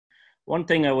one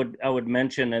thing I would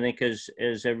mention, I think,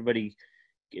 as everybody,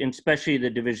 especially the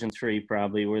Division III,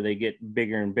 probably where they get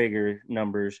bigger and bigger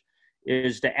numbers,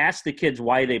 is to ask the kids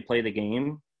why they play the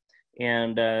game.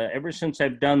 And ever since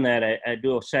I've done that, I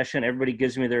do a session. Everybody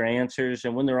gives me their answers,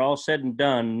 and when they're all said and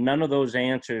done, none of those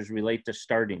answers relate to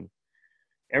starting.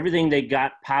 Everything they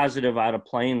got positive out of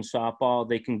playing softball,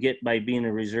 they can get by being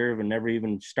a reserve and never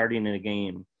even starting in a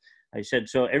game. I said,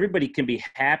 so everybody can be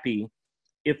happy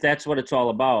if that's what it's all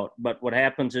about. But what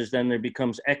happens is then there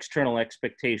becomes external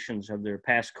expectations of their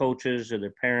past coaches or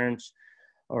their parents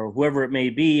or whoever it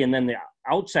may be. And then the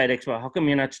outside how come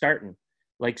you're not starting?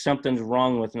 Like something's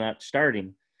wrong with not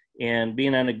starting. And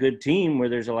being on a good team where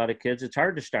there's a lot of kids, it's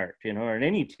hard to start, or in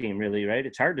any team really, right?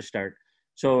 It's hard to start.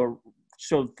 So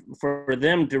for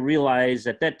them to realize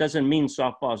that doesn't mean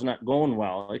softball is not going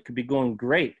well. It could be going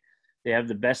great. They have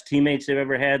the best teammates they've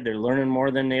ever had. They're learning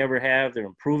more than they ever have. They're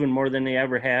improving more than they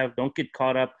ever have. Don't get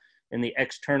caught up in the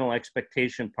external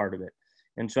expectation part of it.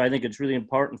 And so I think it's really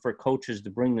important for coaches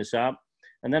to bring this up,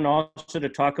 and then also to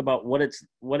talk about what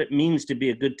it means to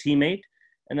be a good teammate,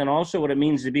 and then also what it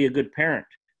means to be a good parent.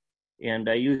 And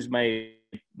I use my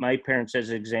parents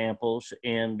as examples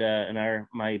and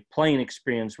my playing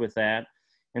experience with that,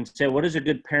 and say, what does a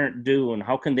good parent do, and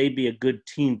how can they be a good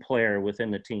team player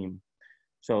within the team?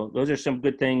 So those are some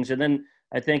good things. And then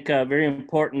I think very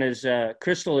important, as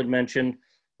Crystal had mentioned,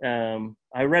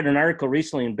 I read an article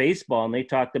recently in baseball, and they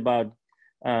talked about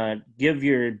give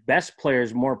your best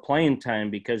players more playing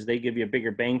time because they give you a bigger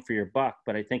bang for your buck.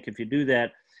 But I think if you do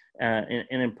that, and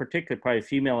in particular probably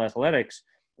female athletics,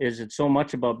 it's so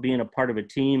much about being a part of a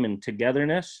team and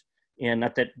togetherness. And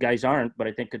not that guys aren't, but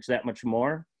I think it's that much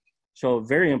more. So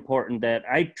very important that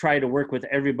I try to work with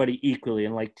everybody equally.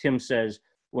 And like Tim says,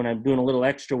 when I'm doing a little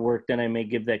extra work, then I may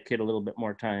give that kid a little bit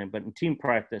more time. But in team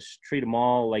practice, treat them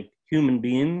all like human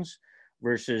beings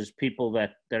versus people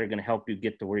that are going to help you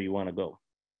get to where you want to go.